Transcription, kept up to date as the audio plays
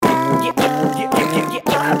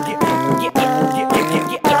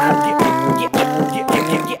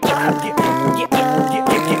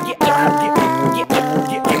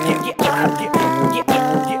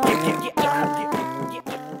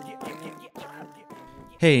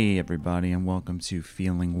Hey everybody, and welcome to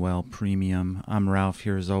Feeling Well Premium. I'm Ralph,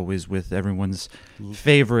 here as always with everyone's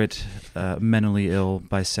favorite mentally ill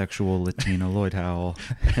bisexual Latino, Lloyd Howell.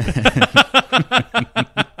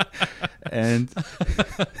 and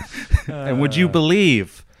would you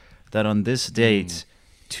believe that on this date,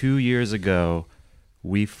 2 years ago,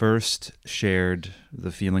 we first shared the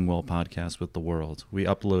Feeling Well podcast with the world. We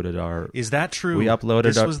uploaded our... Is that true? We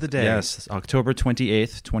uploaded This was the day. Yes, October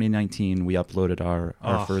 28th, 2019, we uploaded our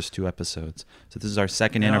first two episodes. So this is our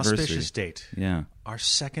second anniversary. Auspicious date. Yeah. Our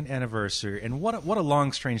second anniversary. And what a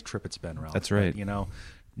long, strange trip it's been, Ralph. That's right. You know,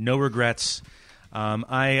 no regrets.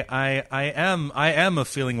 I am a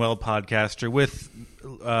Feeling Well podcaster with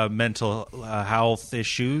mental health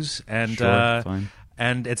issues. And, Sure, fine.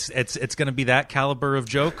 And it's going to be that caliber of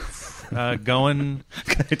joke going.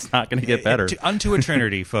 It's not going to get better unto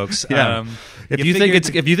eternity, folks. Yeah. If you think it's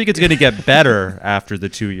going to get better after the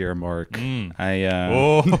 2 year mark, let me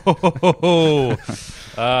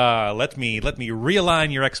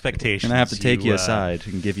realign your expectations. I have to take you aside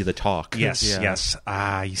and give you the talk. Yes, yeah. yes.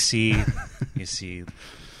 You see,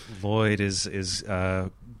 Lloyd is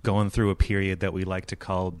going through a period that we like to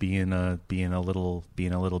call being a little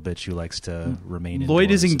bitch who likes to remain. Lloyd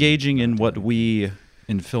is indoors engaging in what we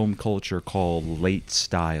in film culture call late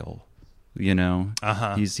style. You know,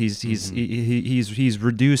 he's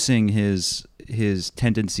reducing his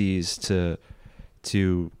tendencies to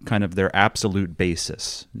kind of their absolute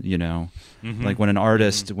basis. You know, like when an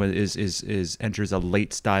artist is enters a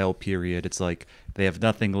late style period, it's like they have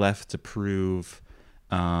nothing left to prove.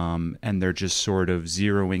 And they're just sort of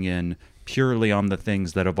zeroing in purely on the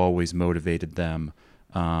things that have always motivated them,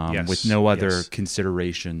 with no other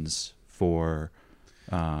considerations for,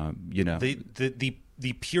 the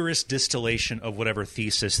purest distillation of whatever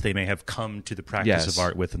thesis they may have come to the practice of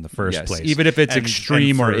art with in the first place, even if it's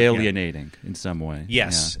extreme or alienating in some way.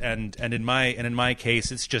 Yes, yeah. and in my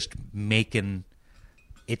case, it's just making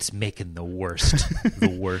the worst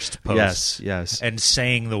posts. Yes. And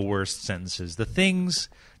saying the worst sentences. The things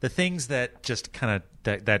that just kind of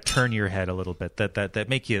that turn your head a little bit, that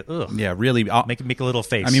make you really make a little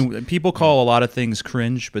face. I mean, people call a lot of things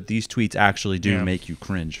cringe, but these tweets actually do make you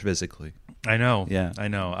cringe physically. I know. Yeah. I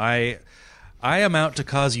know. I am out to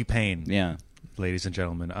cause you pain. Yeah. Ladies and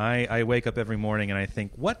gentlemen, I wake up every morning and I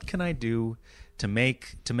think, what can I do to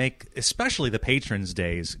make especially the patrons'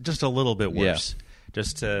 days just a little bit worse? Yeah.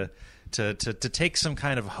 Just to take some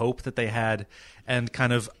kind of hope that they had and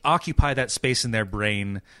kind of occupy that space in their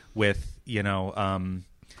brain with,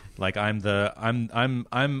 like I'm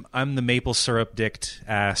the maple syrup dicked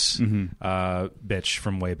ass bitch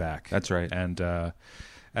from way back. That's right. And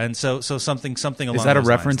so something along is that those a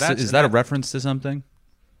reference? Lines. Is that a reference to something?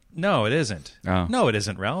 No, it isn't. Oh. No, it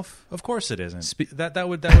isn't, Ralph. Of course it isn't. That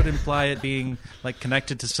would imply it being like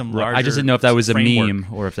connected to some larger. I just didn't know if that was framework. a meme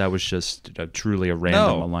or if that was just truly a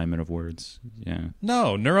random alignment of words. Yeah.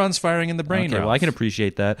 No, neurons firing in the brain. Okay, Ralph. well, I can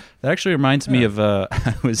appreciate that. That actually reminds me of I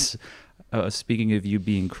was speaking of you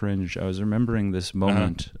being cringe. I was remembering this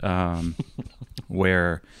moment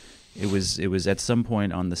where it was at some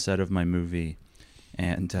point on the set of my movie,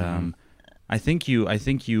 and. I think you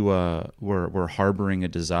were harboring a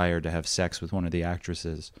desire to have sex with one of the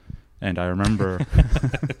actresses, and I remember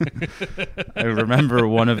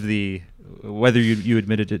one of the, whether you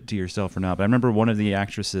admitted it to yourself or not, but I remember one of the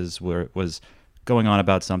actresses was going on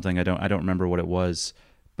about something. I don't remember what it was,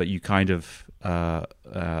 but you kind of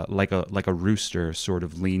like a rooster sort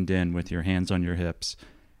of leaned in with your hands on your hips,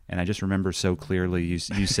 and I just remember so clearly you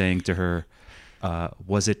saying to her,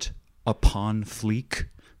 "Was it upon fleek?"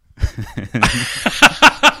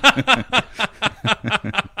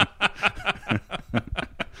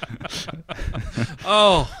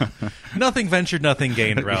 Oh, nothing ventured, nothing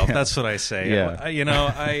gained, Ralph. Yeah. That's what I say. Yeah.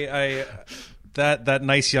 I that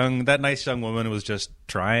nice young woman was just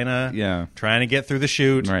trying to get through the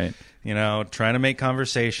shoot. Right. Trying to make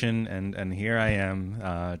conversation, and here I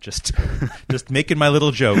am, just making my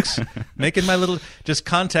little jokes, just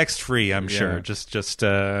context free. I'm sure. Just. You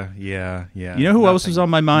know who else was on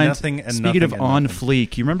my mind? Nothing. And speaking nothing of on nothing.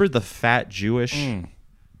 fleek, you remember the fat Jewish?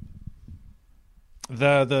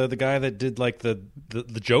 The guy that did like the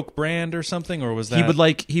joke brand or something, or was that he had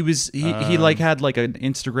like an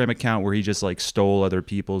Instagram account where he just like stole other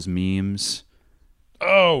people's memes.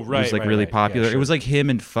 Oh, right. It was really popular. Yeah, sure. It was like him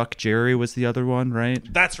and Fuck Jerry was the other one, right?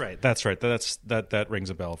 That's right. That rings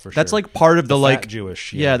a bell for sure. That's like part of the like fat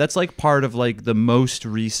Jewish. Yeah, that's like part of like the most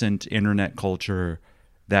recent internet culture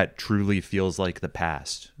that truly feels like the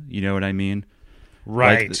past. You know what I mean?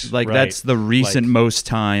 Right. Like right. that's the recent most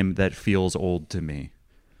time that feels old to me.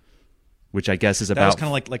 Which I guess is about that was kind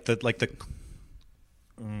of like the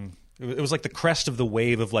it was like the crest of the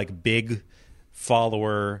wave of like big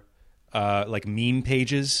follower like meme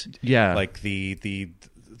pages. Yeah. Like the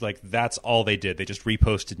like that's all they did. They just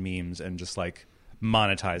reposted memes and just like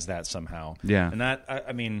monetized that somehow. Yeah. And that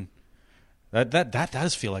I mean that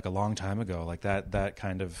does feel like a long time ago. Like that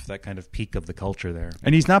kind of peak of the culture there.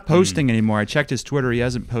 And he's not posting anymore. I checked his Twitter. He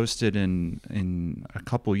hasn't posted in a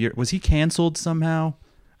couple years. Was he canceled somehow?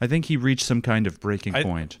 I think he reached some kind of breaking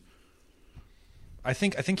point. I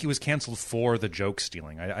think he was canceled for the joke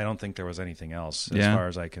stealing. I don't think there was anything else as far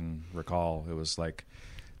as I can recall. It was like,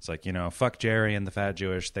 it's like, you know, fuck Jerry and the Fat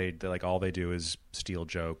Jewish. They like all they do is steal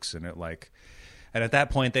jokes, and and at that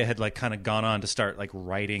point they had like kind of gone on to start like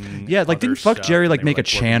writing. Yeah, like didn't Fuck Jerry like make a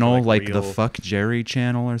channel like real... the Fuck Jerry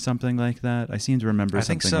channel or something like that? I seem to remember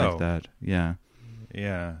something like that. Yeah.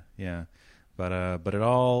 Yeah. But it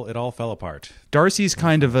all fell apart. Darcy's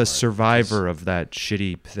kind of a survivor of that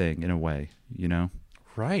shitty thing in a way, you know?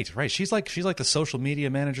 Right. She's like the social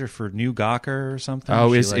media manager for New Gawker or something.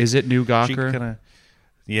 Oh, is it New Gawker?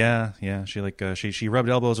 Yeah. She rubbed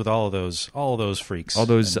elbows with all of those freaks, all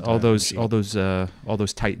those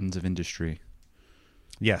titans of industry.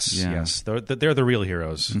 Yes. They're the real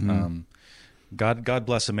heroes. Mm-hmm. God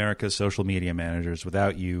bless America's social media managers.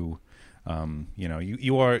 Without you. You know,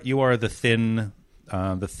 you are the thin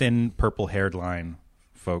purple haired line,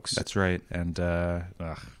 folks. That's right. And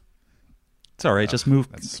it's all right. Just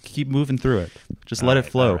keep moving through it. Just let it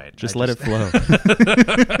flow. Right. Just let it flow.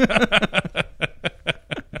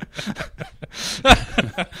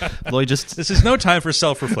 Lloyd this is no time for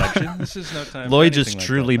self-reflection. This is no time. Lloyd just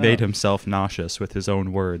truly made himself nauseous with his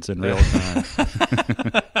own words in real time.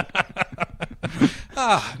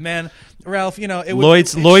 Man, Ralph, you know,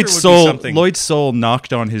 Lloyd's soul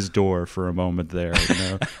knocked on his door for a moment there. You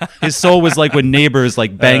know, his soul was like when neighbors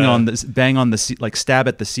like bang on the like stab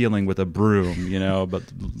at the ceiling with a broom. You know, but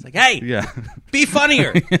it's like, hey, be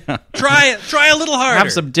funnier. Try a little harder.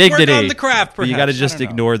 Have some dignity. Work on the craft. Perhaps. You got to just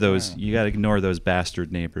ignore those. You got to ignore those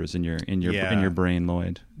bastard neighbors in your brain,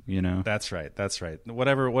 Lloyd. You know, that's right.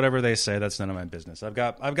 Whatever they say, that's none of my business. I've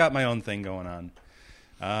got my own thing going on.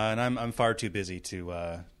 And I'm far too busy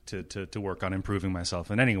to work on improving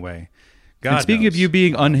myself in any way. God and speaking knows. of you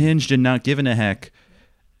being unhinged and not giving a heck,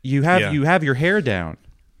 you have your hair down,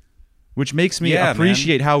 which makes me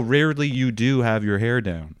appreciate how rarely you do have your hair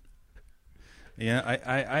down. Yeah,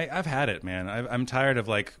 I've had it, man. I'm tired of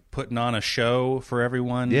like putting on a show for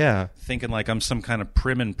everyone. Yeah, thinking like I'm some kind of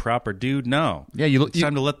prim and proper dude. No, it's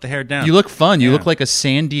time to let the hair down. You look fun. You look like a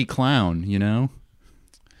sandy clown. You know.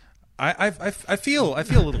 I feel a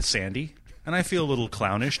little sandy, and I feel a little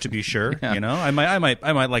clownish, to be sure. Yeah. You know, I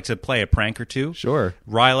might like to play a prank or two. Sure,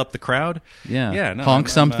 rile up the crowd. Yeah. No, honk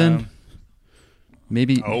something.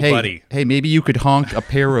 Maybe. Oh, hey, buddy. Hey, maybe you could honk a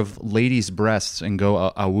pair of ladies' breasts and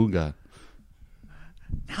go awooga.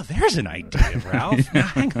 Now there's an idea, Ralph. Now,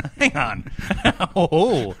 hang on.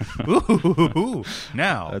 Ooh.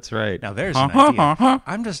 Now that's right. Now there's an idea.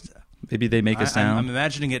 I'm just. Maybe they make a sound. I'm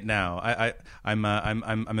imagining it now.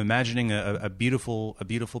 I'm imagining a beautiful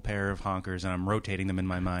pair of honkers, and I'm rotating them in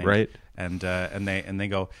my mind. Right. And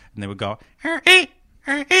they would go,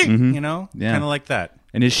 mm-hmm. You know, kind of like that.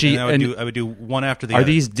 And is she? And I would do one after the other. Are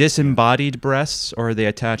these disembodied breasts, or are they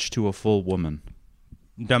attached to a full woman?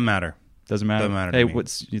 Doesn't matter. Doesn't matter. Hey,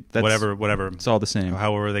 whatever. It's all the same.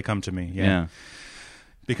 However they come to me. Yeah.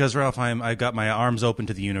 Because Ralph, I got my arms open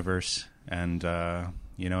to the universe, and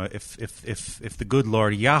you know, if the good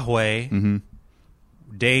Lord Yahweh mm-hmm.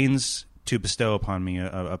 deigns to bestow upon me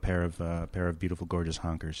a pair of beautiful, gorgeous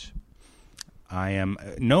honkers, I am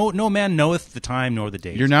no man knoweth the time nor the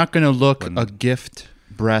date. You're not going to look a gift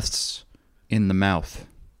breasts in the mouth.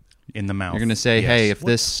 In the mouth. You're going to say, hey, if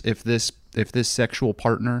this sexual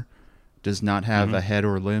partner does not have mm-hmm. a head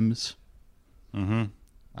or limbs, mm-hmm.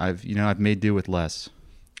 I've made do with less.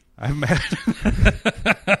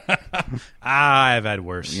 I've had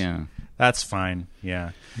worse. Yeah, that's fine.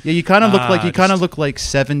 Yeah. You kind of look like look like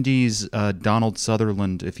 70s Donald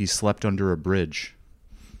Sutherland if he slept under a bridge.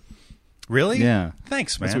 Really? Yeah.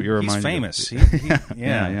 Thanks, man. That's what you're reminded. He's famous.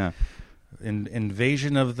 Yeah.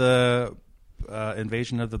 Invasion of the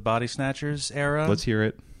Body Snatchers era. Let's hear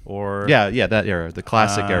it. Or that era, the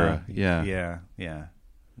classic era. Yeah.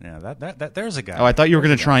 That there's a guy. Oh, I thought you were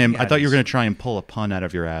going to try and try and pull a pun out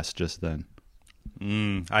of your ass just then.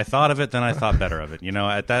 I thought of it, then I thought better of it. You know,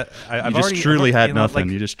 at that, you just truly had nothing.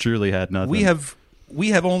 You just truly had nothing. We have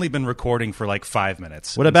only been recording for like 5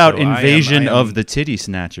 minutes. What about invasion of the titty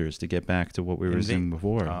snatchers? To get back to what we were saying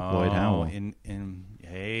before, Lloyd Howell.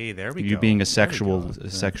 Hey, there we go. You being a sexual,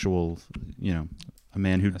 you know, a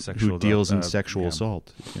man who deals in sexual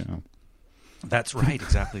assault. You know. That's right.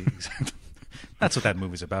 Exactly. That's what that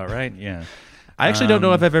movie's about, right? Yeah. I actually don't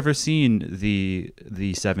know if I've ever seen the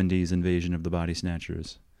 70s Invasion of the Body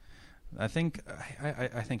Snatchers. I think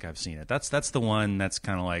I've seen it. That's the one that's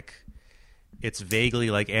kind of like, it's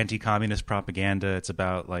vaguely like anti-communist propaganda. It's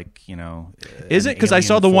about like, you know, is it? Because I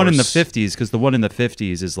saw the one in the 50s. Because the one in the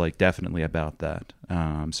 50s is like definitely about that.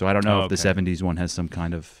 So I don't know if the 70s one has some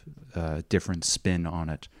kind of different spin on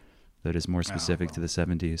it that is more specific to the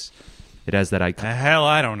 70s. It has that icon. Hell,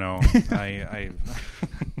 I don't know. I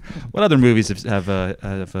What other movies have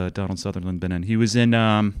Donald Sutherland been in? He was in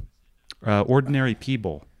Ordinary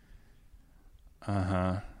People.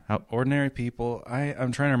 Ordinary People.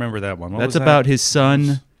 I'm trying to remember that one. That's about his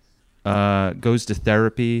son goes to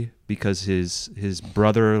therapy because his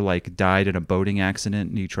brother like died in a boating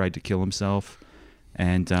accident and he tried to kill himself,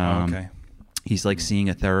 and he's like seeing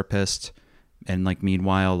a therapist, and like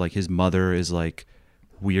meanwhile like his mother is like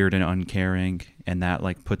weird and uncaring, and that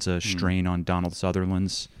like puts a strain on Donald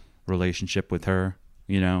Sutherland's relationship with her,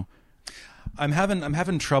 you know. I'm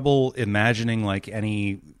having trouble imagining like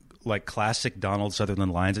any like classic Donald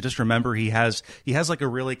Sutherland lines. I just remember he has like a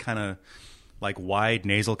really kind of like wide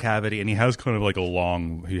nasal cavity, and he has kind of like a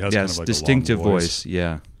long kind of like distinctive a long voice.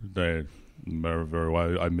 Yeah. I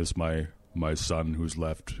miss my son who's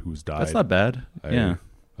died. That's not bad.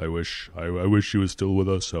 I wish he was still with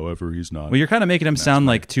us. However, he's not. Well, you're kind of making him sound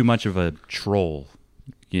like too much of a troll,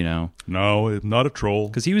 you know? No, I'm not a troll.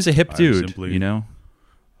 Because he was a hip dude, you know?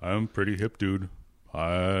 I'm a pretty hip dude.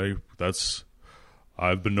 I've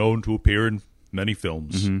been known to appear in many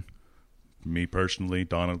films. Mm-hmm. Me personally,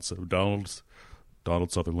 Donald Sutherland.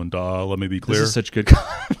 Let me be clear. This is such good.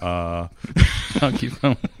 I'll keep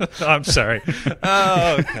going. I'm sorry.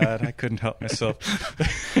 Oh God, I couldn't help myself.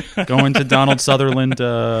 Going to Donald Sutherland,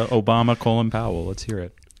 Obama, Colin Powell. Let's hear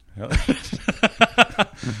it.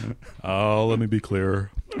 Let me be clear.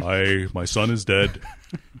 My son is dead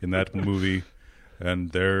in that movie,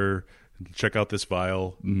 and check out this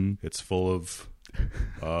vial. Mm-hmm. It's full of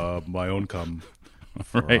my own cum.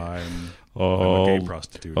 Right. I'm a gay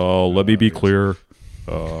prostitute. Let me be clear.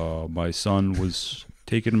 My son was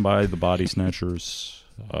taken by the body snatchers,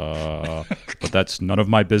 but that's none of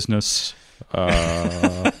my business.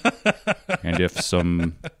 And if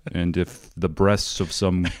the breasts of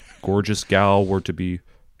some gorgeous gal were to be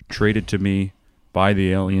traded to me by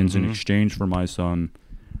the aliens in exchange for my son,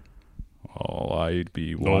 I'd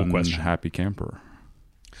be one happy camper.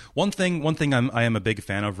 One thing I am a big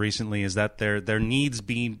fan of recently is that there needs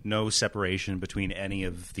be no separation between any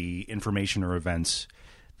of the information or events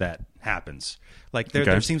that happens. Like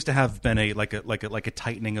there seems to have been a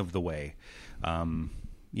tightening of the way.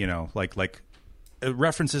 You know, like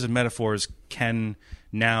references and metaphors can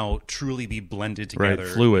now truly be blended together,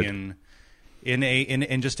 right, fluid.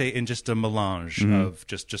 in just a melange of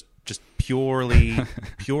just purely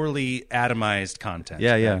atomized content.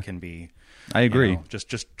 Yeah. That can be. I agree. You know,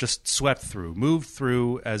 just swept through, moved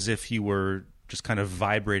through as if you were just kind of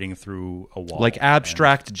vibrating through a wall, like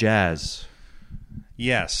abstract jazz.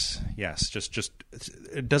 Yes. Just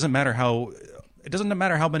it doesn't matter how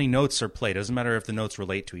many notes are played. It doesn't matter if the notes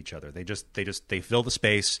relate to each other. They fill the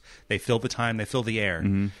space, they fill the time, they fill the air,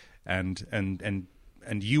 and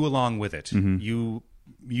you along with it. Mm-hmm.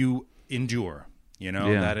 You endure. You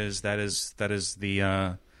know, that is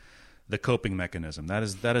the coping mechanism. That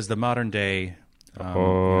is the modern day.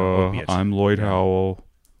 I'm Lloyd Howell,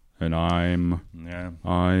 and I'm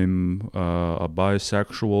a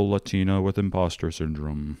bisexual Latina with imposter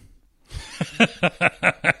syndrome.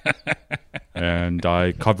 And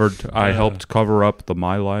I helped cover up the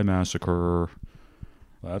My Lai massacre.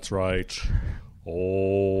 That's right.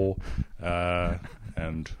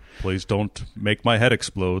 And please don't make my head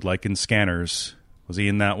explode like in Scanners. Was he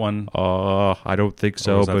in that one? I don't think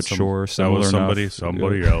so, but sure. That was somebody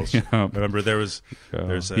else. Yeah. Remember,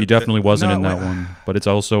 he definitely wasn't in that one, but it's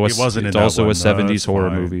also a 70s horror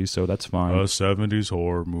fine. Movie, so that's fine. A 70s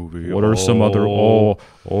horror movie. What are some other?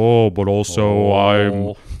 But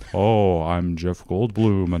also I'm Jeff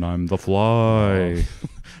Goldblum, and I'm the Fly.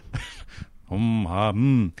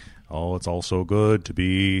 It's also good to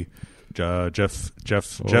be Jeff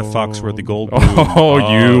Foxworthy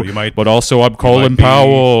Goldblum. You might. But also, I'm Colin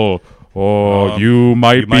Powell. You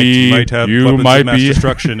might have weapons of mass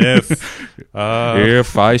destruction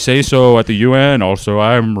if I say so at the UN. Also,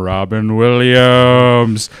 I'm Robin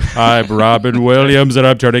Williams. I'm Robin Williams, and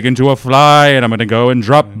I'm turning into a fly, and I'm going to go and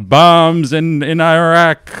drop bombs in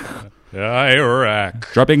Iraq.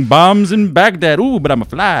 Iraq. Dropping bombs in Baghdad. Ooh, but I'm a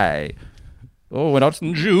fly. Oh,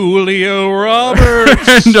 and Julia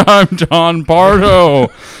Roberts. and I'm Don Pardo,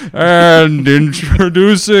 and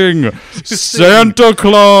introducing Santa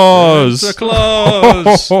Claus. Santa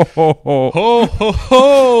Claus. Ho, ho, ho. Ho, ho,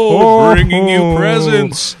 ho. Bringing you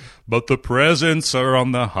presents. But the presents are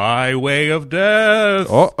on the highway of death.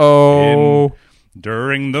 Uh-oh.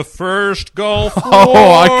 During the first Gulf War.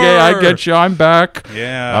 Oh, okay, I get you. I'm back.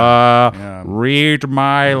 Yeah. Read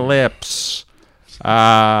my lips.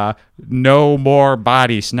 No more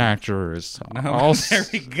body snatchers. There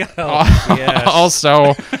we go. Yes.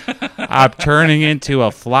 Also, I'm turning into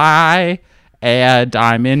a fly, and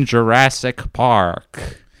I'm in Jurassic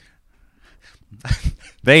Park.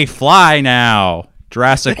 They fly now.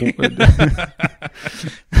 Jurassic.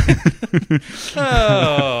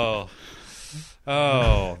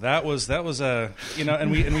 That was a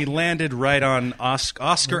and we landed right on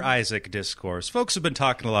Oscar Isaac discourse. Folks have been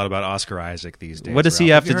talking a lot about Oscar Isaac these days. What does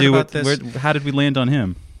he Ralph. have to do with? How did we land on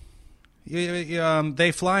him?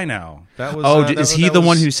 They fly now. That was. Is he the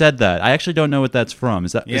one who said that? I actually don't know what that's from.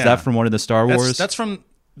 Is that from one of the Star Wars? That's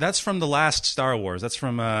from the last Star Wars. That's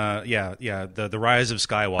from the Rise of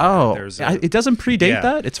Skywalker. Oh, it doesn't predate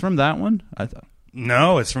that. It's from that one. I thought.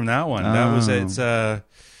 No, it's from that one. That was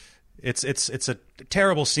It's a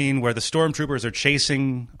terrible scene where the stormtroopers are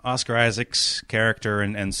chasing Oscar Isaac's character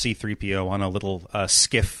and C-3PO on a little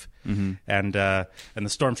skiff, and the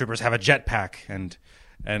stormtroopers have a jetpack, and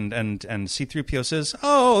C-3PO says,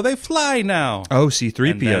 "Oh, they fly now." Oh,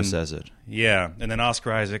 C-3PO says it. Yeah, and then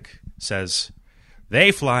Oscar Isaac says,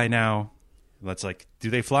 "They fly now." That's like, do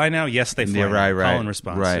they fly now? Yes, they fly. Yeah, right. Colin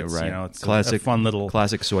responds. Right. It's classic, a fun little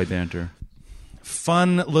classic soy banter.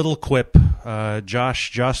 Fun little quip.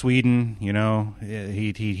 Joss Whedon,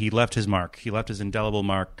 he left his mark. He left his indelible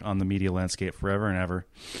mark on the media landscape forever and ever.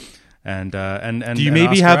 And do you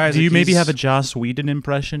maybe have a Joss Whedon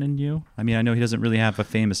impression in you? I mean, I know he doesn't really have a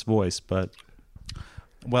famous voice, but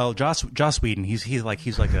well, Joss Whedon, he's like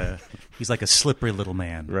a slippery little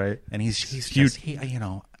man, right? And he's just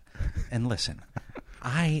and listen,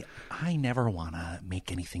 I never want to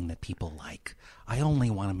make anything that people like. I only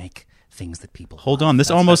want to make things that people Hold love. on,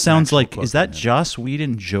 this almost sounds like, is that him. Joss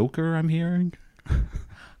Whedon Joker I'm hearing?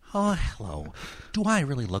 Oh, hello. Do I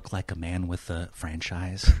really look like a man with a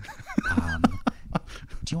franchise?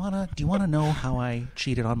 Do you wanna know how I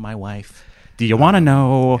cheated on my wife? Do you want to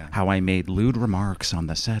know how I made lewd remarks on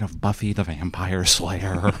the set of Buffy the Vampire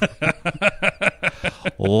Slayer?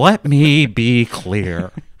 Let me be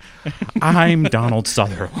clear. I'm Donald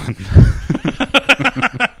Sutherland.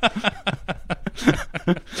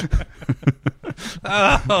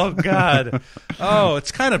 Oh God! Oh,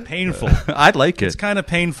 it's kind of painful. I like it. It's kind of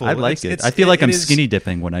painful. I like it. I feel like I'm skinny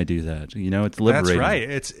dipping when I do that. It's liberating.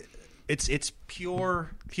 That's right. It's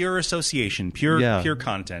pure association, pure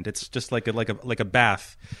content. It's just like a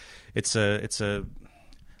bath. It's a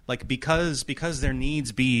because there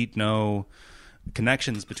needs be no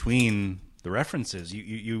connections between the references.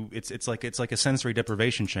 It's like a sensory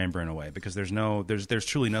deprivation chamber in a way, because there's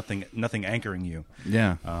truly nothing anchoring you.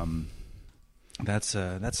 Yeah. That's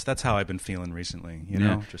how I've been feeling recently.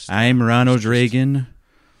 I'm Ronald Reagan,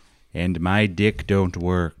 and my dick don't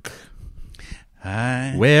work.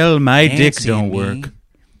 My dick don't work.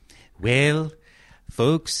 Well,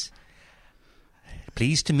 folks,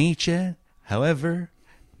 pleased to meet you. However,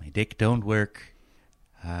 my dick don't work.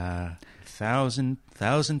 1,000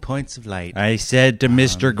 points of light. I said to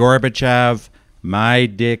Mr. Gorbachev, my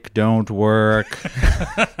dick don't work.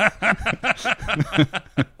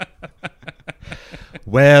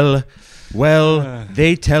 Well,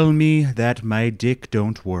 they tell me that my dick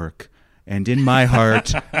don't work, and in my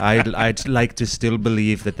heart, I'd like to still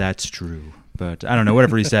believe that that's true. But I don't know,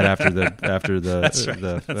 whatever he said after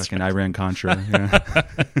the fucking Iran Contra.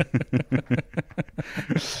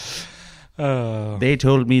 Yeah. They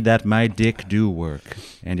told me that my dick do work,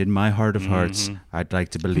 and in my heart of hearts, I'd like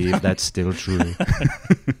to believe that's still true.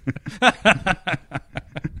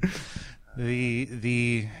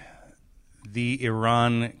 The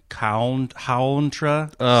Iran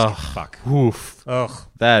Contra. Ugh. Fuck. Oof. Ugh.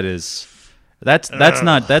 That's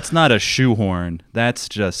not a shoehorn. That's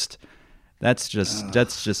just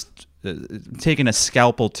taking a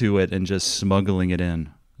scalpel to it and just smuggling it in.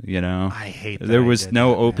 I hate that. There was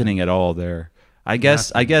no opening at all there. I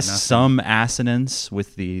guess Nothing. some assonance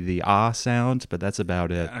with the ah sound, but that's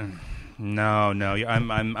about it. No.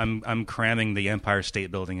 I'm cramming the Empire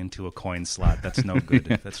State Building into a coin slot. That's no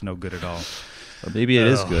good. That's no good at all. Or maybe it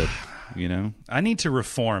is good. I need to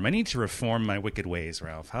reform. I need to reform my wicked ways,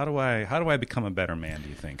 Ralph. How do I become a better man? Do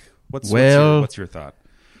you think? What's your thought?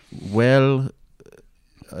 Well,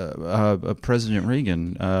 President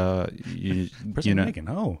Reagan. Reagan.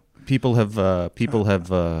 Oh, people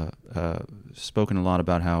have spoken a lot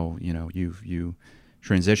about how you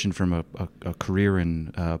transitioned from a career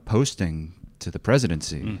in posting to the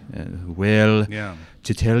presidency.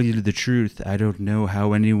 To tell you the truth, I don't know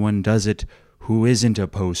how anyone does it who isn't a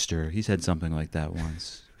poster. He said something like that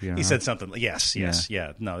once. He said something. Yes.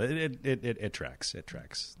 Yeah. No, it tracks. It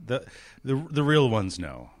tracks. The real ones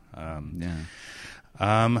know.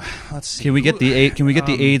 Let's see. Can we get the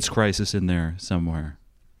AIDS crisis in there somewhere?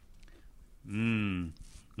 Yeah,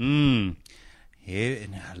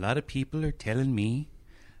 and a lot of people are telling me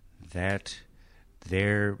that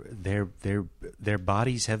their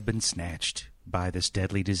bodies have been snatched by this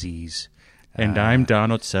deadly disease. And I'm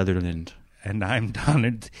Donald Sutherland. And I'm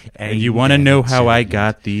Donald. And you want to know how I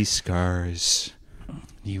got these scars?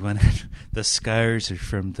 The scars are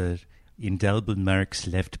from the indelible marks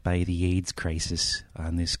left by the AIDS crisis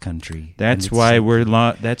on this country. That's why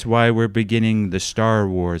we're beginning the Star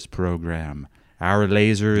Wars program. Our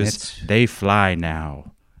lasers, they fly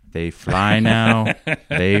now. They fly now.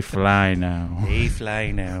 They fly now. They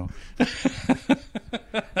fly now.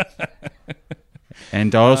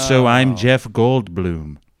 And also, I'm Jeff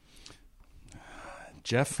Goldblum.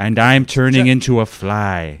 And I'm turning into a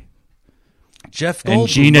fly. Jeff Goldblum, and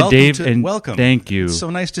Gina Davis. Welcome. Thank you. It's so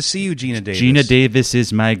nice to see you, Gina Davis. Gina Davis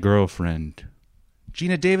is my girlfriend.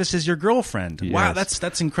 Gina Davis is your girlfriend. Yes. Wow,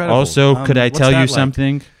 that's incredible. Also, could I tell you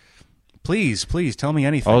something? Please tell me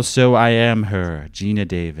anything. Also, I am her, Gina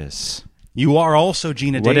Davis. You are also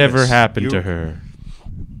Gina Davis. Whatever happened to her?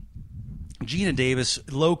 Gina Davis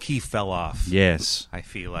low-key fell off. Yes. I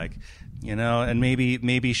feel like. And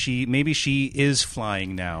maybe she is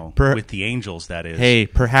flying now with the angels, that is. Hey,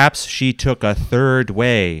 perhaps she took a third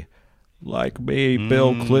way. Like me,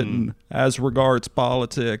 Bill Clinton, as regards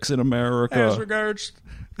politics in America. As regards...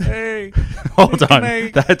 Hey. Hold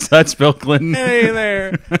on. That's Bill Clinton. Hey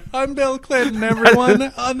there. I'm Bill Clinton, everyone.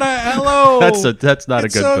 Hello. That's not a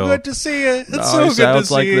good Bill. It's so good to see you. It's so good to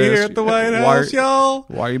see you here at the White House, y'all.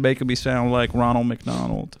 Why are you making me sound like Ronald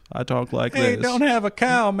McDonald? I talk like this. Hey, don't have a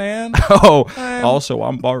cow, man. Also,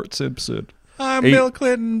 I'm Bart Simpson. I'm Bill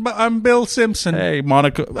Clinton. I'm Bill Simpson. Hey,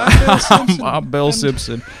 Monica. I'm Bill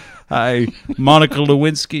Simpson. Hey, Monica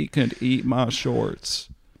Lewinsky can eat my shorts.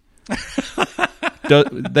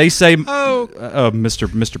 They say,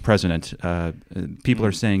 Mr. President, people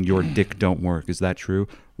are saying your dick don't work. Is that true?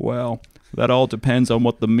 Well, that all depends on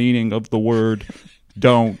what the meaning of the word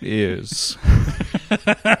don't is.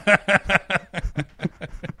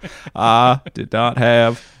 I did not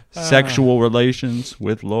have sexual relations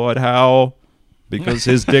with Lloyd Howell because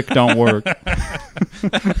his dick don't work.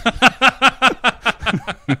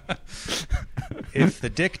 If the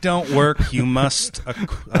dick don't work, you must.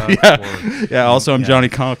 Also, I'm Johnny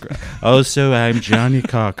Cochran. Also, I'm Johnny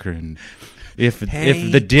Cochran. If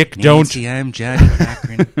the dick Nancy, I'm Johnny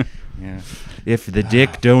Cochran. Yeah. If the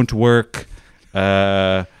dick don't work,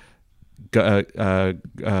 have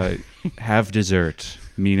dessert.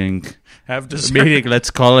 Meaning,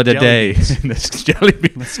 let's call it a day. Jelly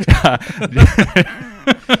beans.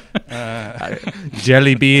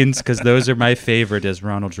 Jelly beans, because those are my favorite as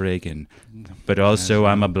Ronald Reagan. But also,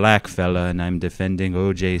 I'm a black fella, and I'm defending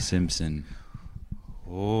O.J. Simpson.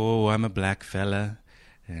 Oh, I'm a black fella,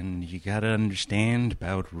 and you gotta understand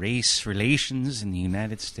about race relations in the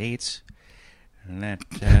United States. And that.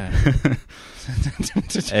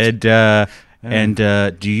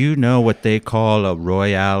 Do you know what they call a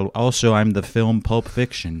Royale? Also, I'm the film Pulp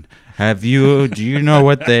Fiction. Do you know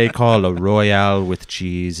what they call a Royale with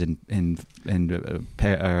cheese in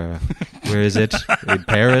where is it? In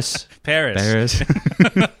Paris? Paris.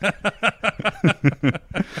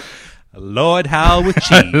 Lord Howell with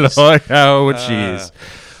cheese. Lord Howell with cheese.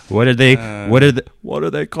 What do they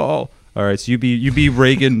call? All right, so you be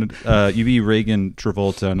Reagan,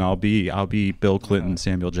 Travolta, and I'll be Bill Clinton,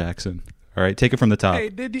 Samuel Jackson. All right, take it from the top. Hey,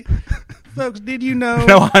 folks, did you know?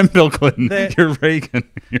 No, I'm Bill Clinton. You're Reagan.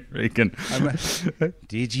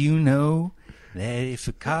 Did you know that if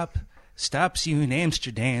a cop stops you in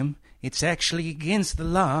Amsterdam, it's actually against the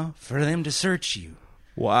law for them to search you?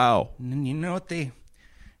 Wow. And you know what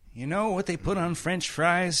they put on French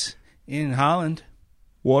fries in Holland?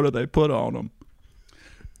 What do they put on them?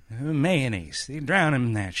 Mayonnaise. They drown them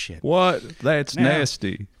in that shit. What? That's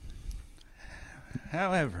nasty.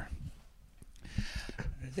 However,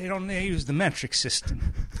 they use the metric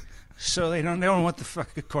system, so they don't know what the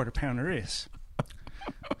fuck a quarter pounder is.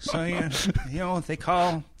 So you know what they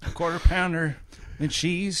call a quarter pounder with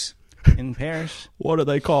cheese in Paris? What do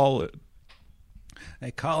they call it?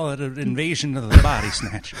 They call it an invasion of the body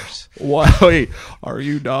snatchers. Why are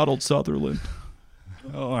you Donald Sutherland?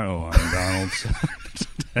 Oh, I'm Donald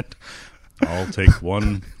Sutherland. I'll take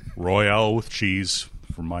one Royale with cheese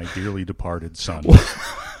for my dearly departed son.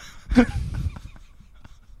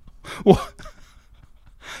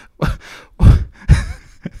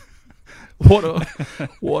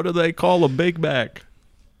 What do they call a Big Mac?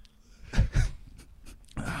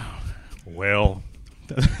 Well,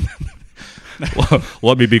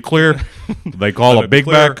 let me be clear. They call a Big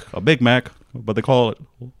Mac a Big Mac, but they call it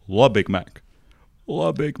La Big Mac.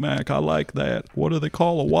 La Big Mac. I like that. What do they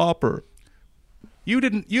call a Whopper? You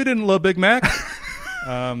didn't love Big Mac.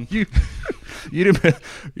 You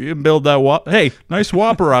didn't build that Whopper. Hey, nice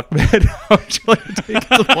Whopper, Ahmed. How would you like to take it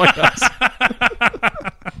to the White House?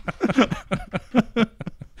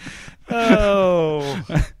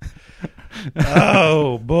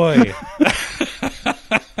 Oh boy.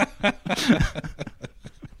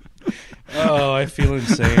 Oh, I feel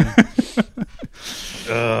insane.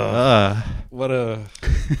 What a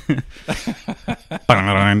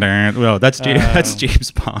well, that's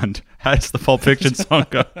James Bond. How does the Pulp Fiction song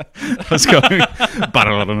go? Let's go. How's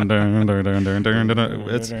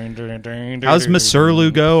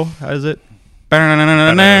Masurlu go? How is it?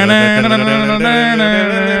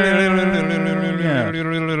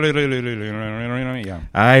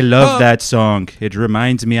 I love that song. It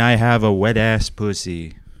reminds me I have a wet ass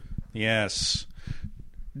pussy. Yes.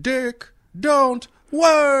 Dick, don't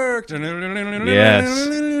work. Yes.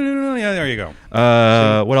 Yeah, there you go.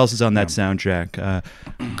 What else is on that soundtrack?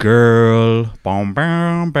 Girl, bam,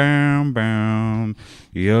 bam, bam, bam.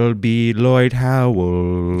 You'll be Lloyd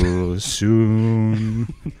Howell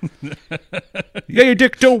soon. Yeah, your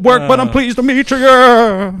dick don't work, but I'm pleased to meet you.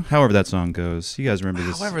 However that song goes, you guys remember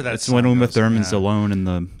this? However that it's song when Uma goes, Thurman's yeah. alone in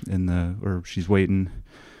the, or she's waiting,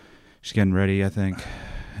 she's getting ready, I think,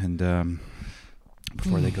 and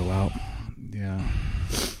before they go out, yeah.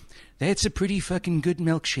 That's a pretty fucking good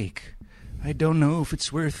milkshake. I don't know if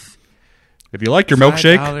it's worth. If you like your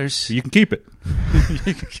milkshake, you can keep it.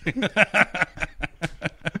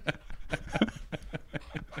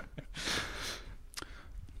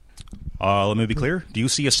 Let me be clear. Do you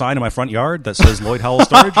see a sign in my front yard that says Lloyd Howell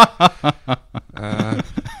Storage?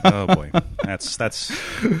 Oh boy, that's a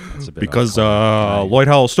bit because Lloyd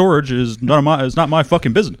Howell Storage is not my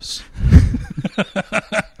fucking business.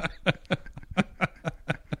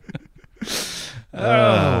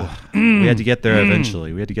 We had to get there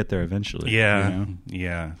eventually. Yeah, you know?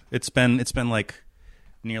 yeah. It's been like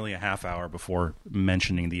nearly a half hour before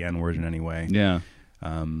mentioning the N-word in any way. Yeah,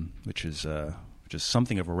 which is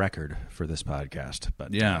something of a record for this podcast.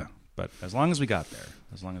 But yeah, but as long as we got there.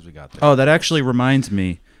 Oh, that actually reminds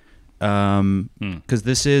me, because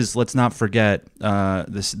this is, let's not forget,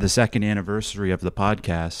 the second anniversary of the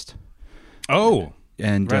podcast. Oh.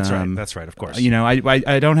 And that's right. That's right. Of course. You know,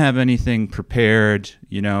 I don't have anything prepared.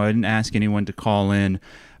 You know, I didn't ask anyone to call in,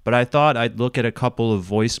 but I thought I'd look at a couple of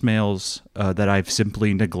voicemails that I've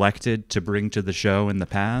simply neglected to bring to the show in the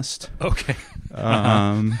past. Okay.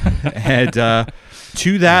 And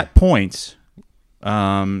to that point,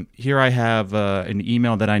 here I have an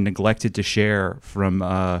email that I neglected to share from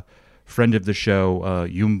a friend of the show,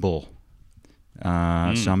 Yumbel. So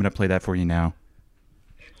I'm going to play that for you now.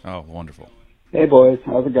 Oh, wonderful. Hey boys,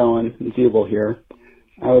 how's it going? It's Yuval here.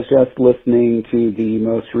 I was just listening to the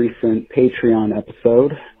most recent Patreon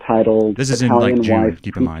episode titled This is Italian in like June, Wife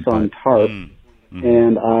keep in mind. Poops on Tarp,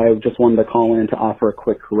 and I just wanted to call in to offer a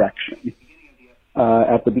quick correction.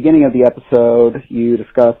 At the beginning of the episode, you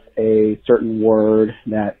discuss a certain word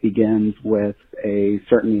that begins with a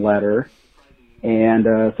certain letter, and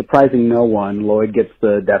surprising no one, Lloyd gets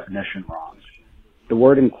the definition wrong. The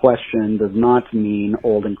word in question does not mean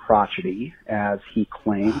old and crotchety, as he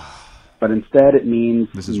claims, but instead it means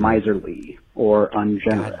miserly or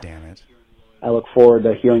ungenerous. God damn it. I look forward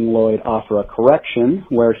to hearing Lloyd offer a correction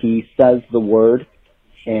where he says the word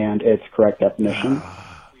and its correct definition,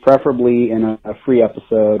 preferably in a free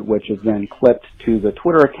episode, which is then clipped to the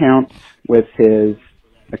Twitter account with his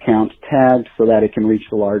account tagged so that it can reach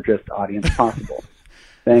the largest audience possible.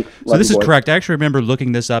 Thanks. So this is correct. I actually remember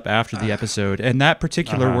looking this up after the episode, and that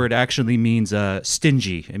particular word actually means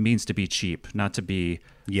stingy. It means to be cheap, not to be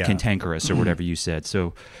cantankerous or whatever you said.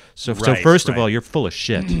 So first of all, you're full of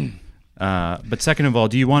shit. But second of all,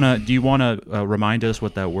 do you want to remind us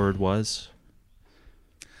what that word was?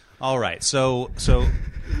 All right. So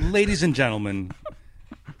ladies and gentlemen,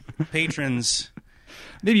 patrons.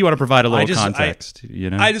 Maybe you want to provide a little context.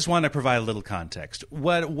 I just want to provide a little context.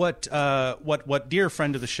 What dear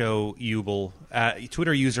friend of the show, Yubel,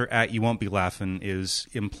 Twitter user @YouWon'tBeLaughing, is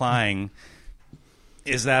implying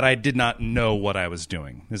is that I did not know what I was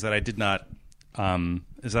doing. Is that I did not.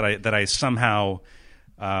 Is that I somehow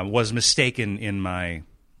was mistaken in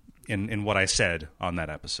what I said on that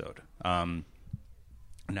episode.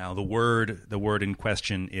 Now the word in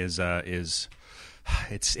question is it's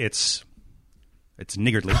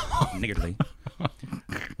niggardly. Niggardly.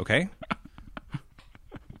 Okay.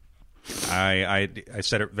 I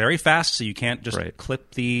said it very fast, so you can't just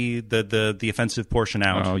clip the offensive portion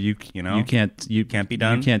out. Oh, you can't be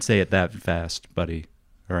done. You can't say it that fast, buddy.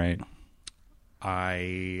 All right.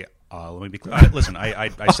 Let me be clear. Listen, I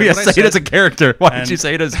said what I said. Say it as a character. Why did you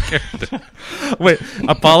say it as a character? Wait,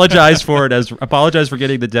 apologize for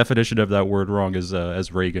getting the definition of that word wrong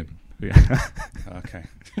as Reagan. Yeah. Okay.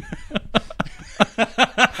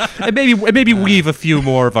 and maybe weave a few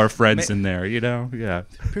more of our friends in there. Yeah.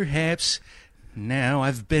 Perhaps now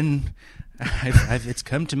it's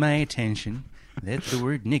come to my attention that the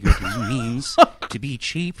word niggardly means to be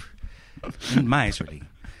cheap and miserly.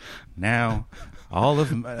 Now, all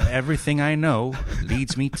of everything I know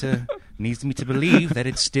leads me to believe that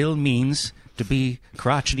it still means to be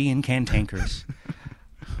crotchety and cantankerous.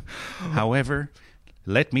 However,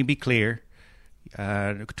 let me be clear,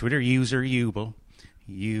 Twitter user Ubel,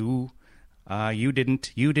 you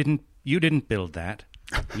didn't build that.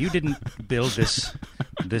 You didn't build this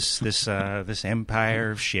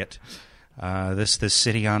empire of shit, this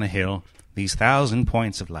city on a hill, these 1,000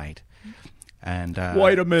 points of light. And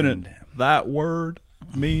wait a minute, that word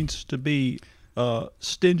means to be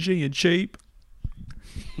stingy and cheap.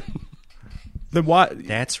 Then why?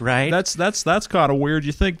 That's right. That's kind of weird.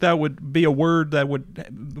 You think that would be a word that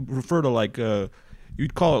would refer to like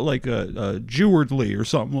you'd call it like a Jewardly or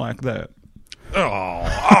something like that.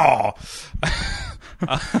 Oh.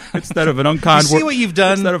 Instead of an unkind word. See what you've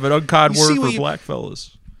done. Instead of an unkind word for black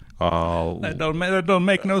fellas. Oh, that don't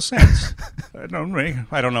make no sense. I don't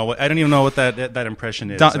even know what that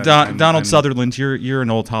impression is. Donald Sutherland, you're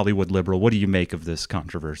an old Hollywood liberal. What do you make of this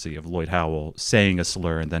controversy of Lloyd Howell saying a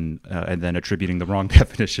slur and then attributing the wrong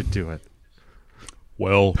definition to it?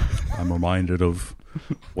 Well, I'm reminded of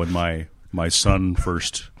when my son's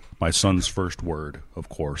first word, of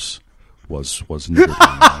course, was niggardly.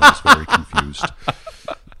 I was very confused.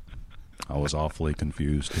 I was awfully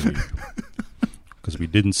confused. Because we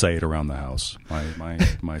didn't say it around the house.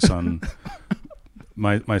 My son,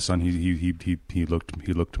 he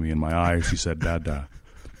looked me in my eyes. He said, "Dada."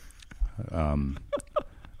 I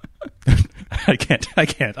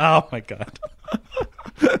can't. Oh my God.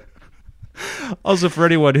 Also, for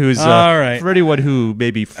anyone who's for anyone who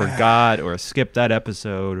maybe forgot or skipped that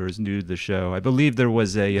episode or is new to the show, I believe there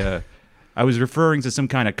was I was referring to some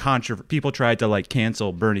kind of controversy. People tried to like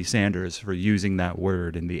cancel Bernie Sanders for using that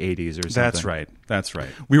word in the 80s or something. That's right.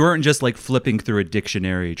 We weren't just like flipping through a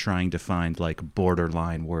dictionary trying to find like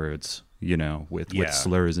borderline words, with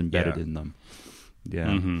slurs embedded in them. Yeah.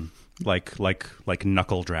 Mm-hmm. Like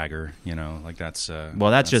knuckle dragger, like that's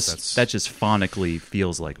that just phonically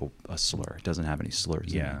feels like a slur. It doesn't have any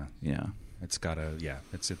slurs. Yeah. In it. Yeah. It's got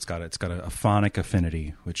a phonic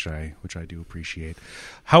affinity, which I do appreciate.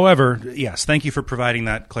 However, yes, thank you for providing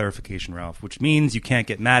that clarification, Ralph. Which means you can't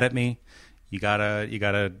get mad at me. You gotta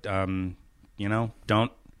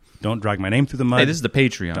don't drag my name through the mud. Hey, this is the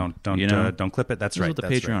Patreon. Don't clip it. That's right. This is what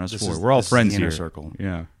the Patreon is for. This We're all friends here. Inner Circle.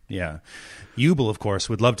 Yeah. Ubel, of course,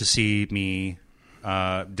 would love to see me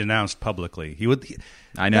denounced publicly. He would.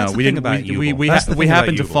 I know. We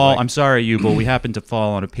happened to fall. I'm sorry, Ubel. We happened to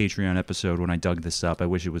fall on a Patreon episode when I dug this up. I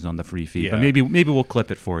wish it was on the free feed, but maybe we'll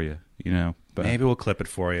clip it for you. But maybe we'll clip it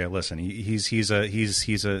for you. Listen, he's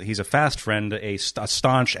a fast friend, a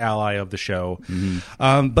staunch ally of the show.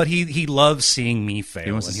 Mm-hmm. But he loves seeing me fail.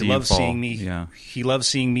 He wants to see you fall. Seeing me. Yeah. He loves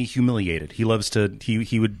seeing me humiliated. He loves to.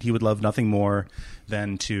 He would love nothing more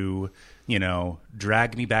than to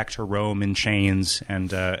drag me back to Rome in chains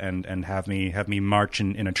and have me march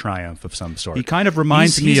in a triumph of some sort. He kind of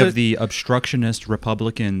reminds me of the obstructionist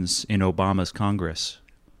Republicans in Obama's Congress.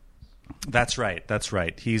 That's right.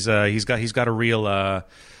 He's got a real.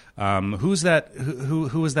 Who's that?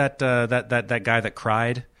 Who was that? That guy that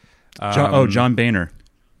cried? John Boehner.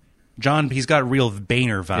 John. He's got real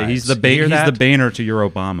Boehner vibes. Yeah, he's the Boehner to your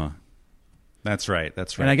Obama. That's right.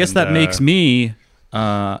 And I guess that makes me.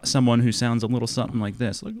 Someone who sounds a little something like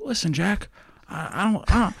this. Like, listen, Jack, I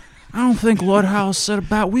don't think Lloyd Howell said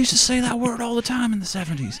about. We used to say that word all the time in the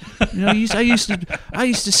 70s. I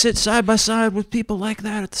used to sit side by side with people like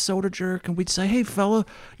that at the Soda Jerk, and we'd say, "Hey, fella,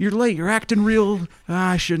 you're late. You're acting real."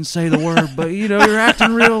 I shouldn't say the word, but you're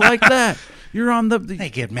acting real like that. You're on the. They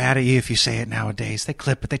get mad at you if you say it nowadays. They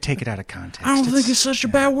clip it. They take it out of context. I don't think it's such a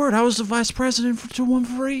bad word. I was the vice president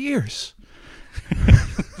for 8 years.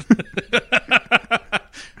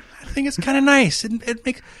 I think it's kind of nice.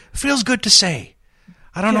 It feels good to say.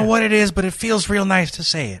 I don't know what it is, but it feels real nice to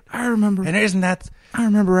say it. I remember, and isn't that? I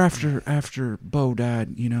remember after Bo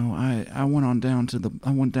died, you know, I went down to the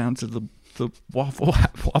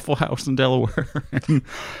Waffle House in Delaware,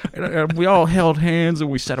 and we all held hands and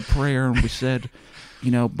we said a prayer and we said,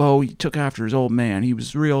 you know, Bo, he took after his old man. He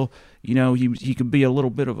was real, you know, he could be a little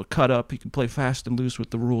bit of a cut up. He could play fast and loose with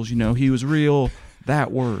the rules. You know, he was real.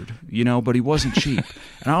 That word, you know, but he wasn't cheap.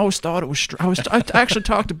 And I always thought it was. I actually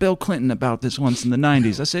talked to Bill Clinton about this once in the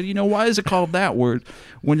 '90s. I said, you know, why is it called that word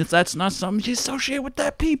when that's not something you associate with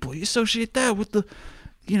that people? You associate that with the,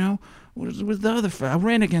 you know, with the other. I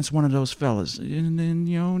ran against one of those fellas in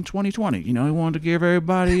 2020. You know, he wanted to give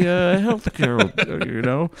everybody health care. You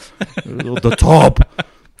know, the top,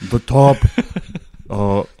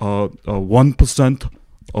 1%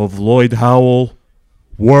 of Lloyd Howell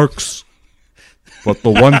works. But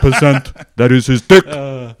the 1% that is his dick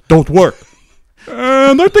don't work.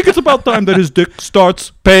 And I think it's about time that his dick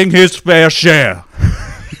starts paying his fair share.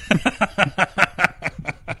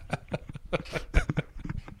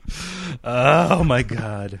 Oh, my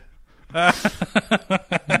God.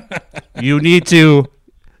 You need to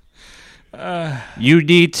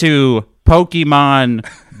Pokemon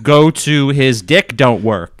go to his dick don't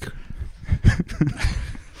work.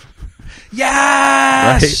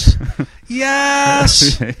 Yes! Right?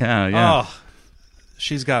 Yes! yeah. Oh,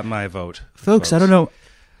 she's got my vote. Folks, I don't know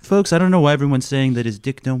why everyone's saying that his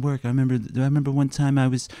dick don't work. I remember one time I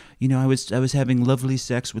was having lovely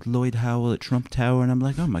sex with Lloyd Howell at Trump Tower, and I'm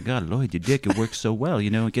like, oh my God, Lloyd, your dick, it works so well. You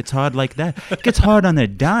know, it gets hard like that. It gets hard on a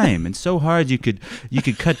dime, and so hard you could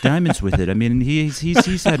cut diamonds with it. I mean, he's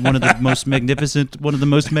had one of the most magnificent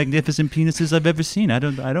penises I've ever seen. I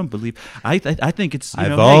don't believe. I think it's.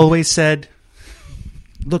 I've always said.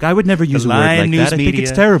 Look, I would never use a word like that. I think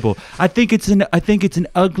it's terrible. I think it's an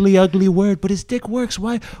ugly, ugly word. But his dick works.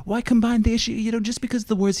 Why combine the issue? You know, just because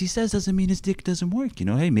the words he says doesn't mean his dick doesn't work. You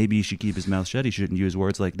know, hey, maybe he should keep his mouth shut. He shouldn't use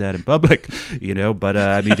words like that in public. You know, but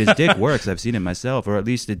I mean, his dick works. I've seen it myself, or at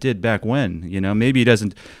least it did back when. You know, maybe he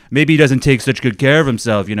doesn't take such good care of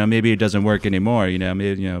himself. You know, maybe it doesn't work anymore. You know,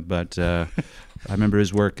 maybe but. I remember his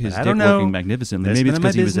dick working magnificently. Maybe it's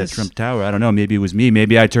because he was at Trump Tower. I don't know. Maybe it was me.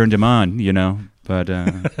 Maybe I turned him on. You know. But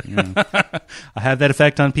you know. I have that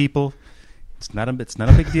effect on people. It's not a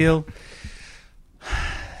big deal.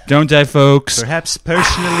 Don't I, folks? Perhaps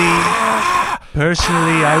personally, I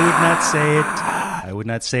would not say it. I would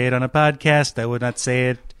not say it on a podcast. I would not say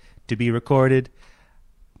it to be recorded.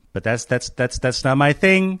 But that's not my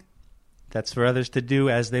thing. That's for others to do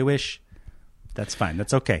as they wish. That's fine.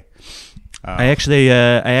 That's okay. I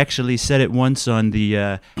actually said it once on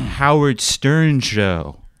the Howard Stern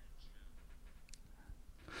show.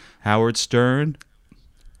 Howard Stern,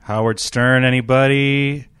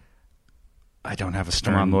 anybody? I don't have a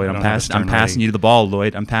Stern. Come on, Lloyd. I'm passing you the ball,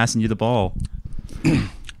 Lloyd. I'm passing you the ball.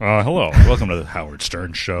 Hello. Welcome to the Howard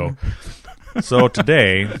Stern show. So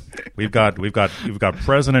today we've got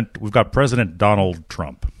President Donald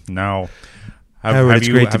Trump. Now, Howard, it's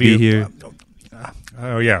great to be here.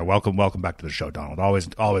 Oh yeah, welcome back to the show, Donald.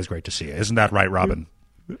 Always great to see you. Isn't that right, Robin?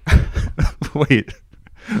 Wait.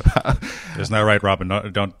 Isn't that right, Robin?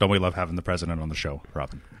 Don't we love having the president on the show,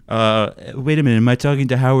 Robin? Wait a minute. Am I talking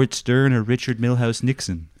to Howard Stern or Richard Milhouse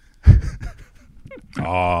Nixon?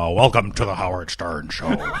 Welcome to the Howard Stern show.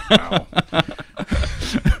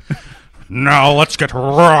 Now let's get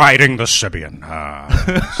riding the Sibian.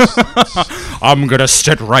 I'm gonna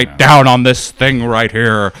sit right down on this thing right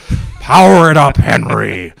here. Power it up,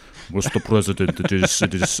 Henry. Mr. President,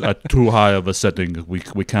 it is at too high of a setting.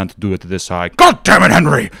 We can't do it this high. God damn it,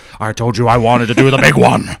 Henry! I told you I wanted to do the big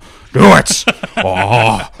one. Do it!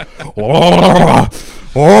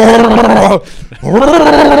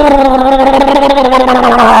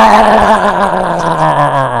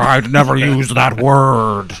 I'd never use that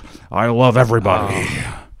word. I love everybody.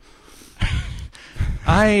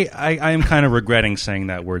 I am kind of regretting saying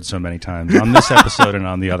that word so many times on this episode and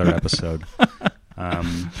on the other episode.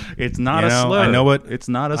 It's not a slur. I know it. It's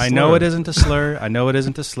not a slur. I know it isn't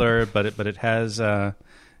a slur. But it has, but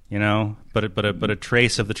a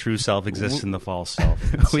trace of the true self exists in the false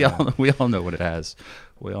self. We all know what it has.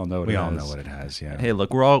 We all know what it has. Yeah. Hey,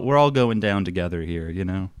 look, we're all going down together here. You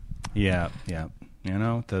know. Yeah. You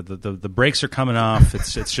know, the brakes are coming off.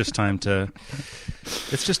 It's just time to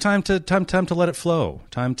let it flow.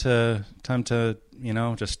 Time to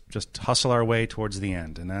just hustle our way towards the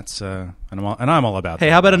end, and that's and I'm all about. Hey,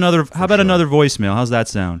 that. how about another voicemail? How's that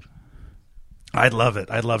sound? I'd love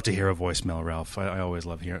it. I'd love to hear a voicemail, Ralph. I always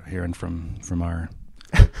love hearing from our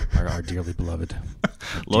our dearly beloved.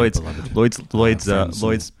 Lloyd's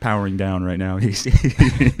powering down right now. He's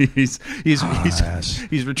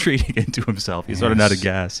retreating into himself. He's running out of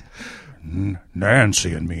gas.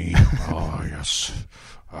 Nancy and me. Oh, yes.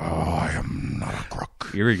 Oh, I am not a crook.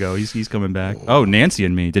 Here we go. He's coming back. Oh, Nancy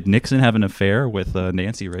and me. Did Nixon have an affair with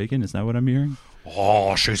Nancy Reagan? Is that what I'm hearing?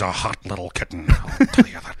 Oh, she's a hot little kitten. I'll tell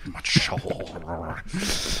you that much.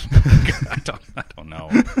 I don't know.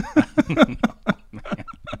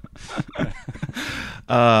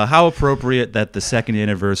 How appropriate that the second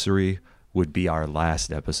anniversary would be our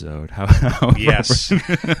last episode. Yes.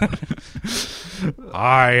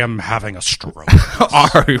 I am having a stroke.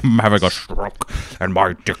 I'm having a stroke, and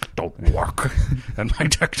my dick don't work. And my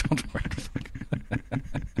dick don't work.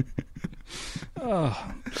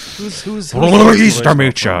 Who's Pleased to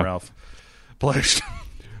meet you. Ralph? Pleased.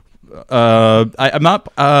 I'm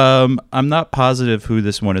not positive who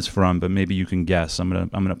this one is from, but maybe you can guess. I'm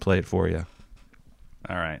gonna play it for you.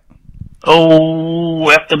 All right.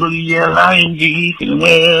 Oh, FWLING, feeling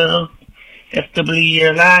well.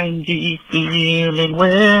 FWLING, feeling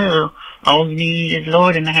well. All you need is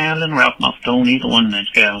Lloyd and Howlin', Ralph Moff, either one of those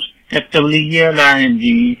cows.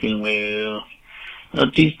 FWLING, feeling well.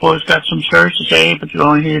 These boys got some stories to say, but you'll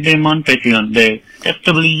only hear them on Patreon today.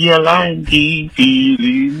 FWLING,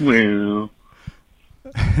 feeling well.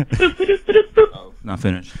 Not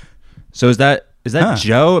finished. So is that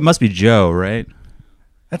Joe? It must be Joe, right?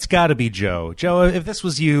 That's got to be Joe. Joe, if this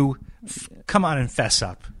was you, come on and fess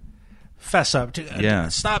up. Fess up. Yeah.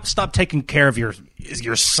 Stop taking care of your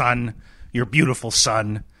son, your beautiful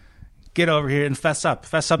son. Get over here and fess up.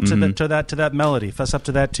 Fess up to that melody. Fess up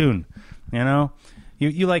to that tune. You know,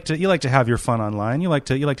 you like to have your fun online. You like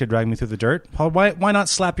to drag me through the dirt. Why not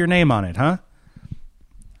slap your name on it, huh?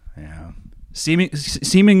 Yeah.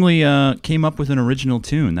 Seemingly came up with an original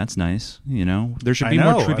tune. That's nice. You know, there should be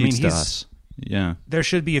more tributes to us. Yeah, there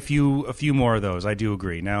should be a few more of those. I do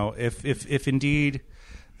agree. Now, if indeed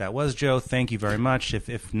that was Joe, thank you very much.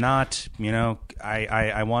 If not, you know,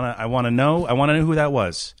 I want to know who that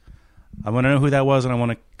was. I want to know who that was, and I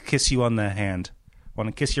want to kiss you on the hand. I want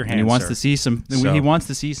to kiss your hand. And he wants sir. to see some. So, he wants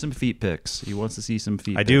to see some feet pics. He wants to see some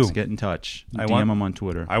feet. I pics. do. Get in touch. I DM him on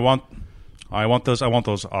Twitter. I want those.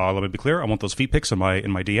 Let me be clear. I want those feet pics in my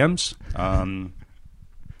DMs.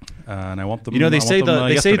 And I want them. You know, they say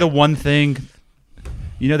the one thing.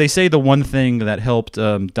 You know, they say the one thing that helped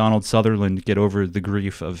Donald Sutherland get over the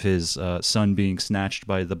grief of his son being snatched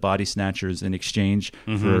by the body snatchers in exchange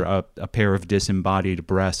for a pair of disembodied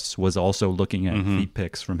breasts was also looking at feet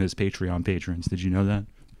pics from his Patreon patrons. Did you know that?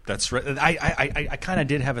 That's right. I kind of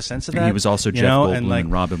did have a sense of that. And he was also Jeff Goldblum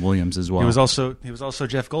and Robin Williams as well. He was also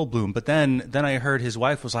Jeff Goldblum. But then I heard his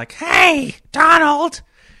wife was like, "Hey, Donald,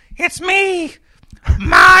 it's me,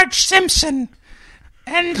 Marge Simpson."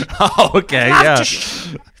 And okay,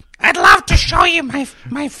 I'd love to show you my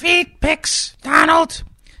feet pics, Donald,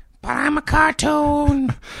 but I'm a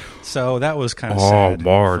cartoon. So that was kind of sad. Oh,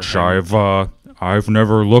 Marge, I've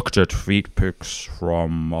never looked at feet pics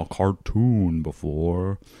from a cartoon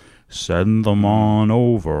before. Send them on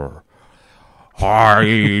over.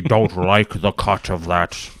 I don't like the cut of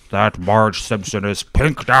that. That Marge Simpson is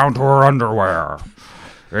pink down to her underwear.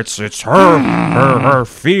 It's her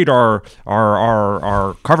feet are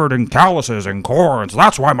covered in calluses and corns.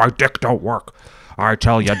 That's why my dick don't work. I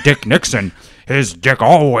tell you, Dick Nixon, his dick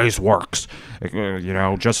always works. You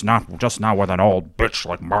know, just not with an old bitch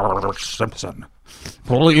like Marge Simpson.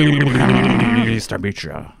 Pleased to meet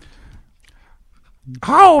you.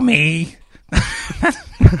 Homie.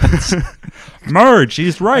 Marge,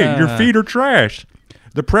 he's right. Your feet are trash.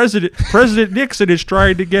 The President Nixon is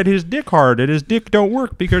trying to get his dick hard, and his dick don't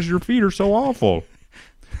work because your feet are so awful.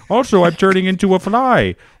 Also, I'm turning into a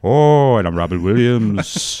fly. Oh, and I'm Robin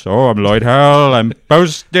Williams. Oh, I'm Lloyd Hell. I'm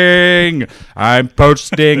posting. Oh,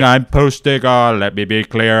 let me be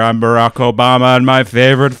clear. I'm Barack Obama, and my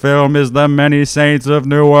favorite film is The Many Saints of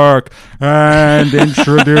Newark. And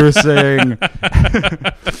introducing...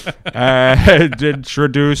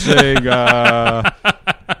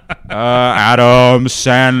 Adam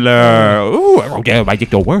Sandler. Ooh, okay, my dick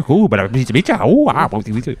don't work. Ooh, but I'm pleased to meet you. Ooh,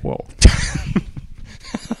 whoa.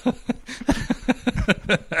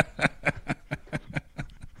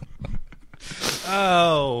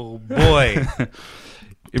 Oh boy.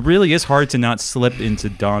 It really is hard to not slip into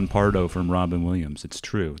Don Pardo from Robin Williams. It's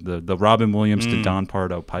true. The Robin Williams to Don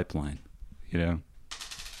Pardo pipeline, you know.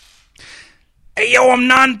 Hey yo, I'm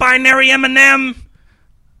non-binary Eminem.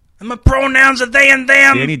 And my pronouns are they and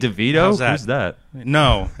them. Danny DeVito? How's that? Who's that?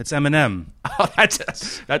 No, it's Eminem. Oh, that's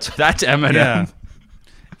Eminem.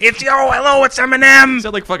 Yeah. Hello, it's Eminem. You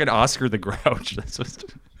sound like fucking Oscar the Grouch. That's what...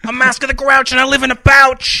 I'm Oscar the Grouch, and I live in a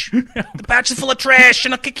pouch. The pouch is full of trash,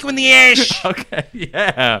 and I'll kick you in the ass. Okay,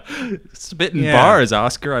 yeah. Spitting bars,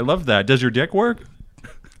 Oscar. I love that. Does your dick work?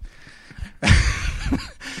 I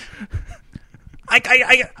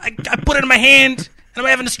put it in my hand, and I'm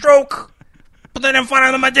having a stroke. But then I'm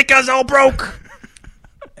finding out my dick is all broke.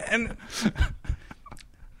 And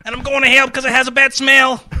I'm going to hell because it has a bad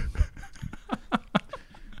smell.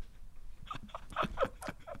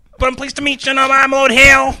 But I'm pleased to meet you, and I'm Lord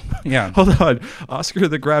Hell. Yeah. Hold on. Oscar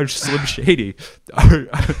the Grouch, Slim Shady.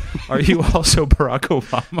 Are you also Barack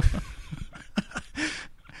Obama?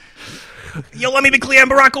 Yo, let me be clear, I'm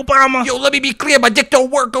Barack Obama. Yo, let me be clear. My dick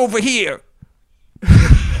don't work over here.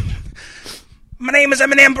 My name is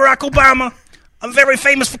Eminem Barack Obama. I'm very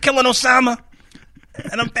famous for killing Osama.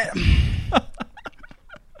 And I'm bad.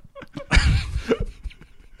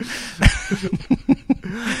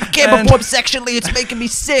 I can't perform sexually. It's making me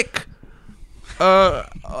sick.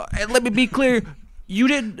 And let me be clear. You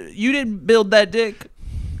didn't build that dick.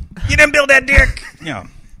 You didn't build that dick. Yeah,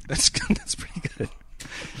 that's pretty good.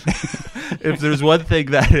 If there's one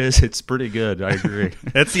thing that is, it's pretty good. I agree.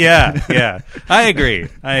 Yeah. I agree.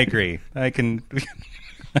 I can.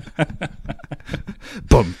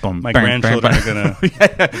 Boom, boom. My grandchildren are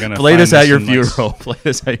gonna play this at your funeral. Play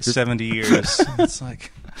this at your 70 years. It's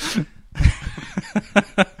like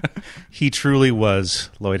he truly was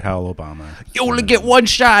Lloyd Howell Obama. You only get one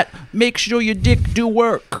shot. Make sure your dick do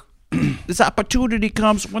work. This opportunity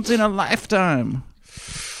comes once in a lifetime.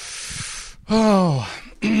 Oh.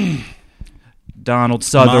 Donald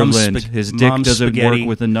Sutherland. His dick doesn't work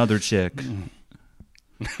with another chick.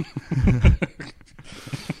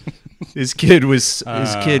 His kid was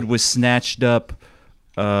snatched up.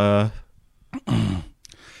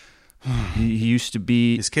 He used to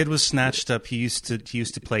be. His kid was snatched up. He used to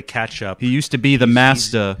play catch up. He used to be the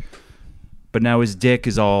master, but now his dick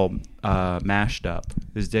is all mashed up.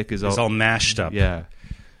 His dick is all mashed up. Yeah,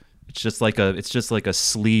 it's just like a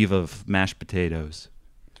sleeve of mashed potatoes.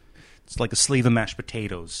 It's like a sleeve of mashed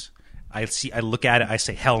potatoes. I look at it. I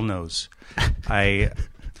say, hell knows. This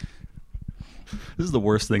is the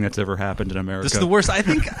worst thing that's ever happened in America. This is the worst. I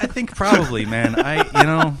think probably, man.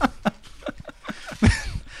 I'm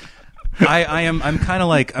kind of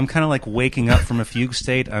like waking up from a fugue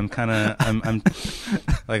state. I'm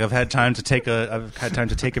like I've had time to take a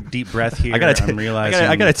deep breath here. I'm realizing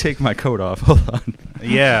I gotta take my coat off. Hold on.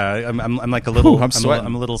 Yeah, I'm like a little. Ooh, I'm sweating.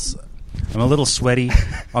 I'm a little sweaty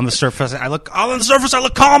on the surface. I look calm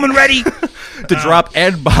and ready to drop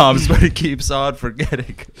N-bombs, but he keeps on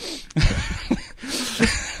forgetting.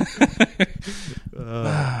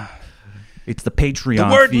 It's the Patreon.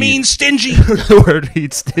 The word feed. Means stingy. The word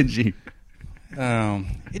means stingy.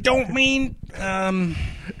 It don't mean on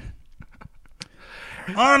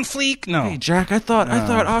fleek. No. Hey Jack, I thought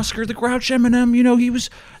Oscar the Grouch Eminem,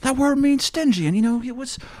 that word means stingy, and he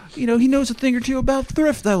knows a thing or two about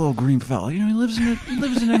thrift. That little green fella, he lives in a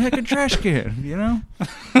heckin' trash can. It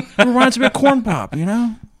reminds me of Corn Pop.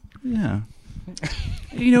 Yeah.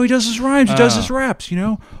 He does his rhymes, he does his raps.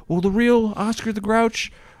 Well, the real Oscar the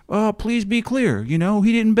Grouch. Please be clear. He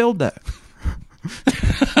didn't build that.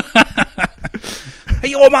 Hey,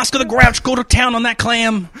 yo, I'm Oscar the Grouch. Go to town on that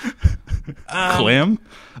clam. Clam?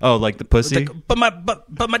 Oh, like the pussy? But my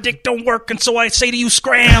dick don't work, and so I say to you,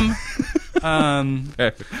 scram.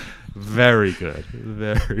 Very good.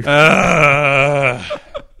 Very good.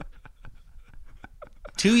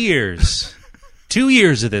 2 years. 2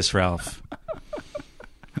 years of this, Ralph.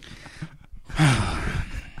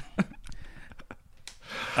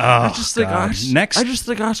 I just think Oscar. I'm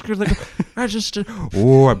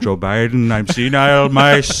Joe Biden. I'm senile.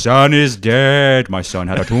 My son is dead. My son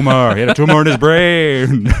had a tumor. He had a tumor in his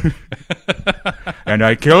brain, and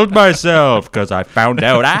I killed myself because I found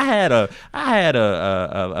out I had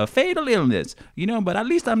a fatal illness. But at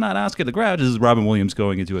least I'm not Oscar the Grouch. This is Robin Williams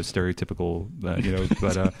going into a stereotypical, but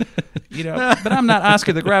I'm not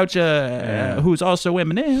Oscar the Grouch, who's also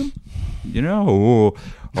Eminem.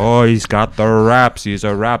 Oh, he's got the raps. He's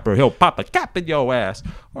a rapper. He'll pop a cap in your ass.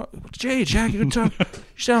 Jack, you sound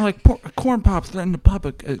like Corn Pop threatening to pop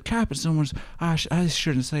a cap at someone's. I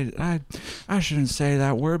shouldn't say that. I shouldn't say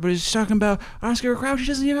that word. But he's talking about Oscar Grouch. He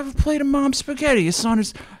doesn't even have a plate of mom's spaghetti. It's on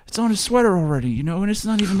his sweater already. And it's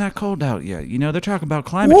not even that cold out yet. They're talking about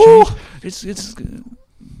climate change. It's. I'm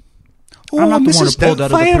not the one who pulled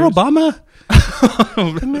out of the Obama.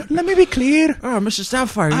 Let me be clear. Oh, Mr.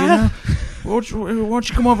 Stoutfire, why don't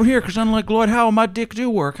you come over here? Because unlike Lloyd Howell, my dick do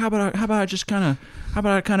work. How about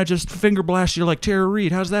I kind of just finger blast you like Tara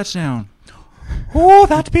Reid? How's that sound? Oh,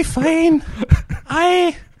 that'd be fine.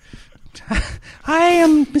 I I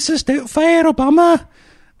am Mrs. Doubtfire, Obama.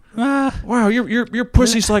 Wow, your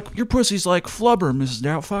pussy's like flubber, Mrs.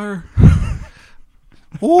 Doubtfire.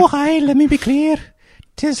 Oh, hi. Let me be clear.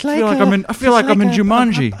 Tis like I feel like I'm in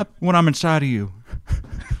Jumanji when I'm inside of you.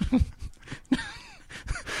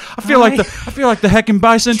 I feel like the heckin'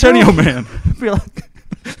 bicentennial man. I feel like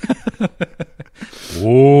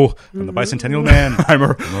oh, I'm the bicentennial man. I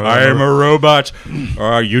am a robot.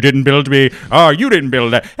 Oh, you didn't build me. Oh, you didn't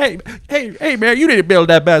build that. Hey, man, you didn't build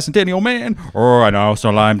that bicentennial man. Oh, and also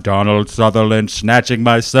I'm Donald Sutherland snatching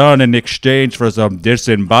my son in exchange for some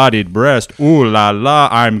disembodied breast. Ooh la la,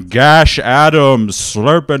 I'm Gash Adams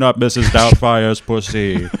slurping up Mrs. Doubtfire's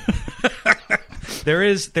pussy. There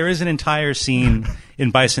is an entire scene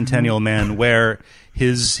in Bicentennial Man where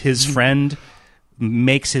his friend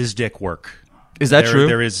makes his dick work. Is that true?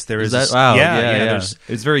 There is. That, wow, yeah.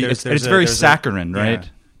 It's very saccharine, right?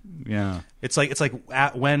 Yeah. It's like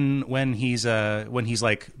when he's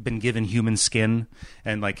like been given human skin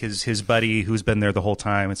and like his buddy who's been there the whole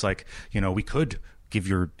time. It's like, we could give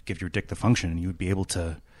your dick the function and you would be able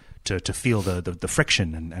to feel the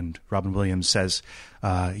friction. And Robin Williams says,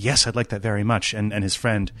 yes, I'd like that very much. And his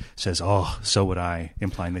friend says, oh, so would I,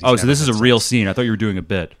 implying that. Oh, so this is a real scene. I thought you were doing a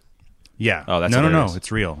bit. Yeah. Oh, that's no.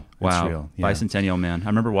 It's real. Wow. It's real. Yeah. Bicentennial Man. I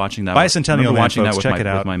remember watching that. Bicentennial Man, folks, check it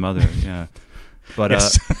out with my mother. Yeah.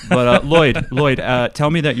 But Lloyd,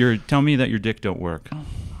 tell me that your dick don't work.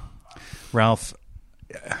 Ralph,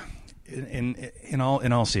 in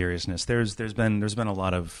all seriousness, there's been a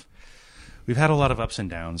lot of, we've had a lot of ups and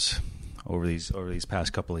downs over these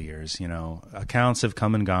past couple of years. Accounts have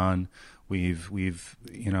come and gone. We've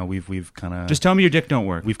kind of, just tell me your dick don't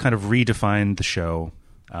work. We've kind of redefined the show.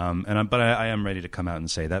 But I am ready to come out and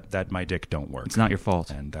say that my dick don't work. It's not your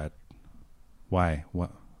fault. And that, why? What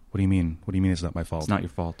do you mean? What do you mean it's not my fault? It's not your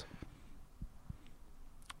fault.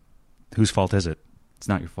 Whose fault is it? It's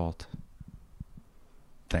not your fault.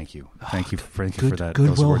 Thank you. Thank you for that.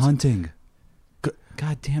 Good Will words. Hunting.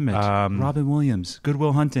 God damn it. Robin Williams. Good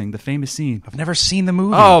Will Hunting, the famous scene. I've never seen the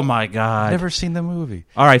movie. Oh my God. Never seen the movie.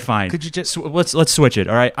 All right, fine. Could you just let's switch it.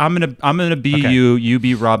 All right. I'm gonna be okay. you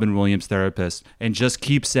be Robin Williams' therapist, and just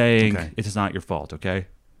keep saying it's not your fault, okay?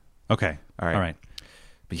 Okay. All right. All right.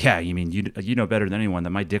 But yeah, you mean you know better than anyone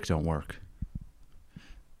that my dick don't work.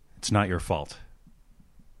 It's not your fault.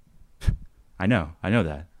 I know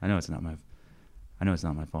that. I know it's not my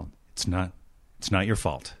fault. It's not your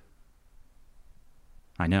fault.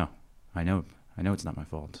 I know it's not my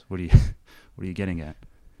fault. What are you getting at?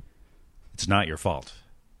 It's not your fault.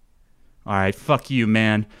 All right, fuck you,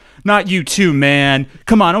 man. Not you too, man.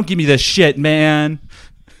 Come on, don't give me this shit, man.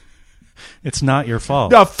 It's not your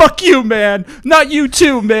fault. No, fuck you, man. Not you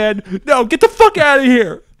too, man. No, get the fuck out of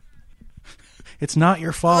here. It's not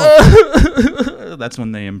your fault. That's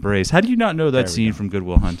when they embrace. How do you not know that scene from Good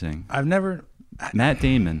Will Hunting? I've never. Matt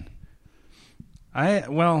Damon.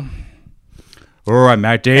 Oh, I'm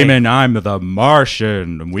Matt Damon. Hey. I'm the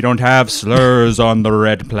Martian. We don't have slurs on the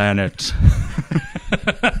red planet.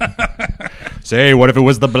 Say, what if it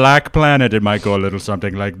was the black planet? It might go a little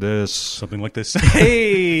something like this. Something like this.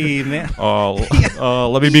 Hey, man.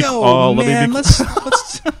 Let me be.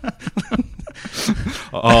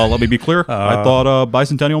 Let me be clear. I thought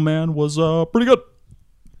Bicentennial Man was pretty good.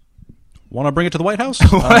 Want to bring it to the White House?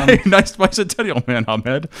 Nice Bicentennial Man,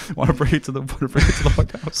 Ahmed. Want to bring it to the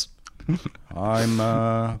White House? I'm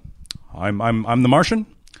the Martian,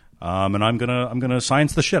 and I'm gonna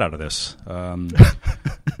science the shit out of this.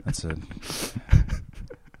 That's it.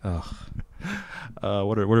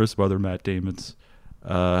 What are some other Matt Damons?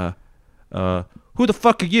 Who the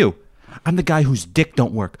fuck are you? I'm the guy whose dick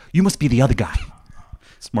don't work. You must be the other guy.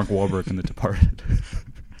 It's Mark Wahlberg in The Departed.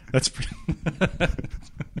 That's pretty.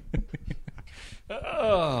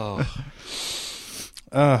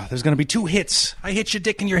 There's going to be 2 hits. I hit your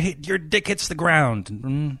dick and your dick hits the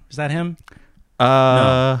ground. Is that him?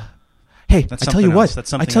 No. Hey, That's I tell you else.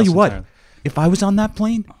 what. I tell you what. If I was on that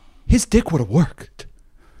plane, his dick would have worked.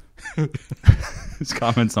 His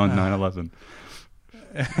comments on 9/11.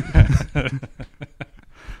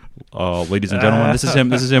 Ladies and gentlemen,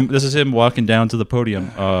 this is him walking down to the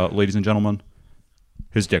podium. Ladies and gentlemen,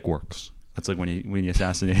 his dick works. That's like when he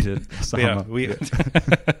assassinated Osama.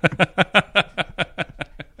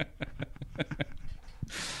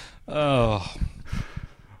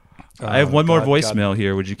 I have one more voicemail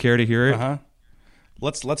here. Would you care to hear it? Uh-huh.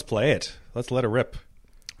 Let's play it. Let's let it rip.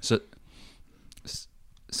 So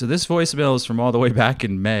this voicemail is from all the way back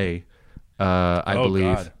in May, I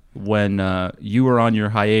believe. God. When you were on your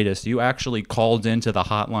hiatus. You actually called into the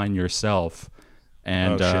hotline yourself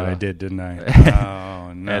And shit, I did, didn't I?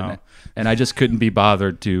 Oh no. And I just couldn't be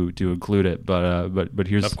bothered to include it. But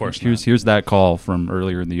here's of course here's that call from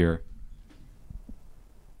earlier in the year.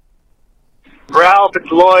 Ralph,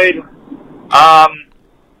 it's Lloyd. I'm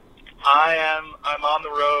on the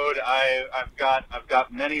road. I've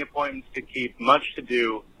got many appointments to keep, much to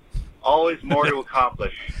do, always more to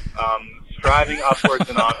accomplish. Striving upwards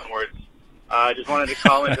and onwards. Just wanted to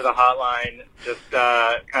call into the hotline, just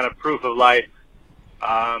kind of proof of life.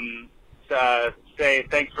 Say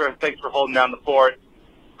thanks for holding down the fort.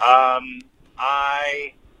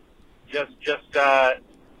 I just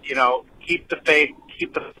keep the faith,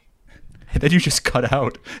 keep the. And then you just cut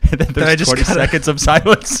out, and then there's 20 seconds of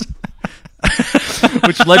silence,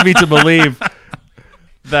 which led me to believe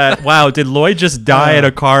that, wow, did Lloyd just die in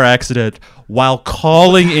a car accident while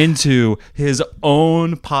calling into his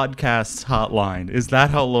own podcast's hotline? Is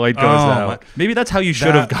that how Lloyd goes out? Maybe that's how you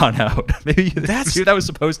should have gone out. Maybe that was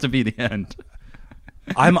supposed to be the end.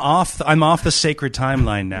 I'm off the sacred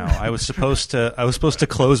timeline now. I was supposed to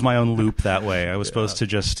close my own loop that way. I was supposed to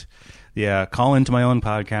just call into my own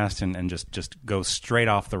podcast and just go straight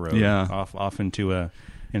off the road. Yeah. Off into a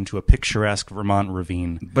picturesque Vermont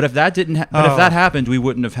ravine. But if that didn't if that happened, we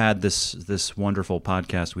wouldn't have had this wonderful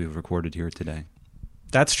podcast we've recorded here today.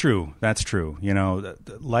 That's true. You know,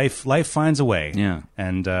 life finds a way. Yeah.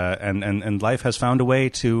 And life has found a way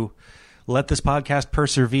to let this podcast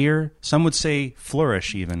persevere. Some would say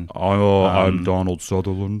flourish even. I'm Donald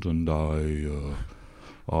Sutherland, and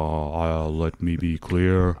let me be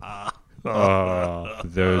clear.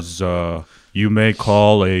 There's you may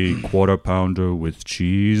call a quarter pounder with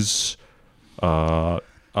cheese, a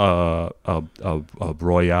Lloyd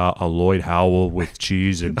Howell with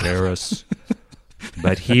cheese in Paris,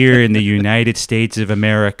 but here in the United States of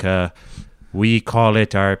America, we call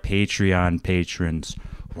it our Patreon patrons,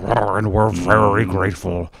 and we're very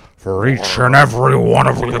grateful for each and every one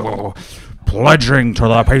of you pledging to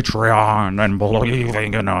the Patreon and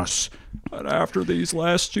believing in us. But after these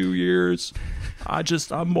last 2 years,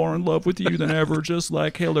 I'm more in love with you than ever, just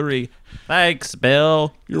like Hillary. Thanks,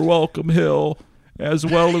 Bill. You're welcome, Hill, as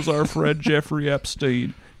well as our friend Jeffrey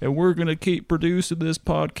Epstein. And we're going to keep producing this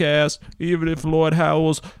podcast, even if Lloyd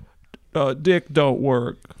Howell's dick don't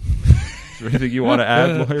work. Is there anything you want to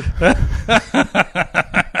add, Lloyd?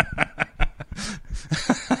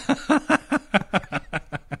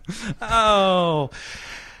 Oh,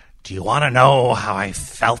 do you want to know how I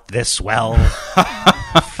felt this well?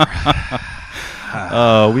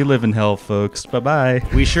 We live in hell, folks. Bye-bye.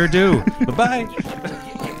 We sure do. Bye-bye.